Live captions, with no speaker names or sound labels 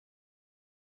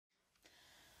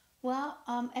Well,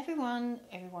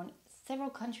 several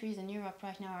countries in Europe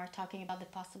right now are talking about the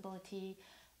possibility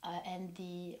and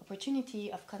the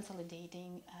opportunity of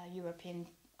consolidating European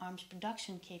arms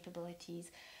production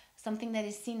capabilities, something that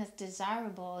is seen as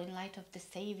desirable in light of the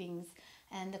savings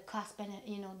and the cost,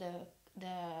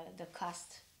 the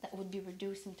cost that would be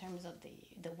reduced in terms of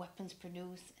the weapons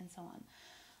produced and so on.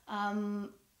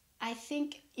 I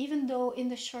think even though in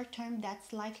the short term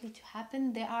that's likely to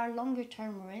happen, there are longer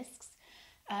term risks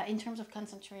in terms of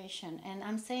concentration. And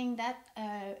I'm saying that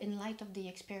in light of the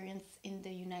experience in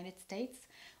the United States,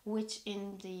 which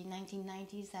in the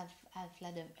 1990s have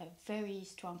led a very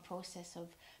strong process of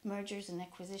mergers and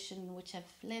acquisition, which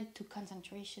have led to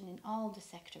concentration in all the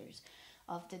sectors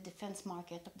of the defense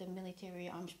market, of the military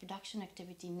arms production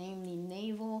activity, namely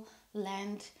naval,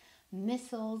 land,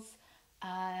 missiles,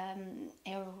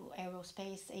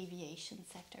 aerospace, aviation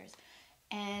sectors.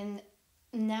 And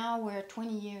now we're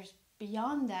 20 years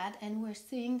beyond that, and we're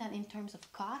seeing that in terms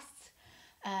of costs,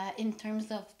 in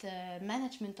terms of the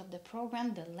management of the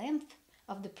program, the length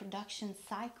of the production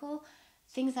cycle,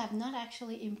 things have not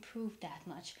actually improved that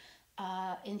much.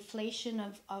 Inflation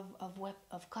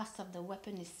of cost of the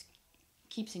weapon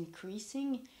keeps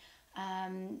increasing.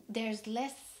 There's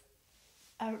less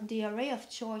the array of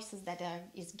choices that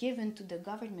is given to the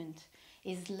government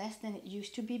is less than it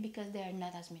used to be because there are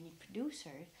not as many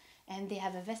producers, and they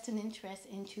have a vested interest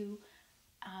into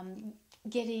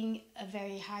getting a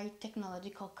very high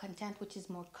technological content, which is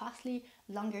more costly,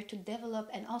 longer to develop,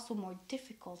 and also more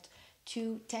difficult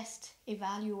to test,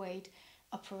 evaluate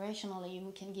operationally.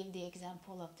 We can give the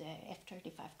example of the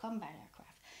F-35 combat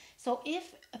aircraft. So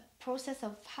if a process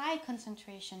of high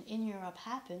concentration in Europe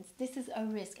happens, this is a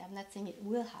risk. I'm not saying it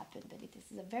will happen, but this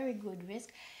is a very good risk.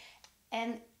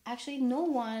 And actually no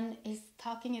one is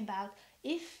talking about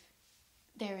if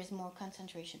there is more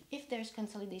concentration, if there's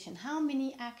consolidation, how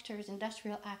many actors,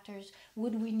 industrial actors,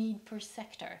 would we need per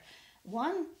sector?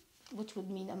 One, which would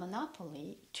mean a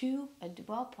monopoly. Two, a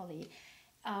duopoly.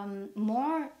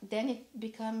 More, then it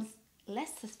becomes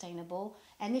less sustainable,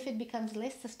 and if it becomes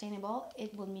less sustainable,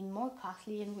 it will mean more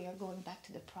costly, and we are going back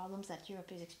to the problems that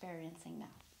Europe is experiencing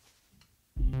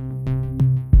now.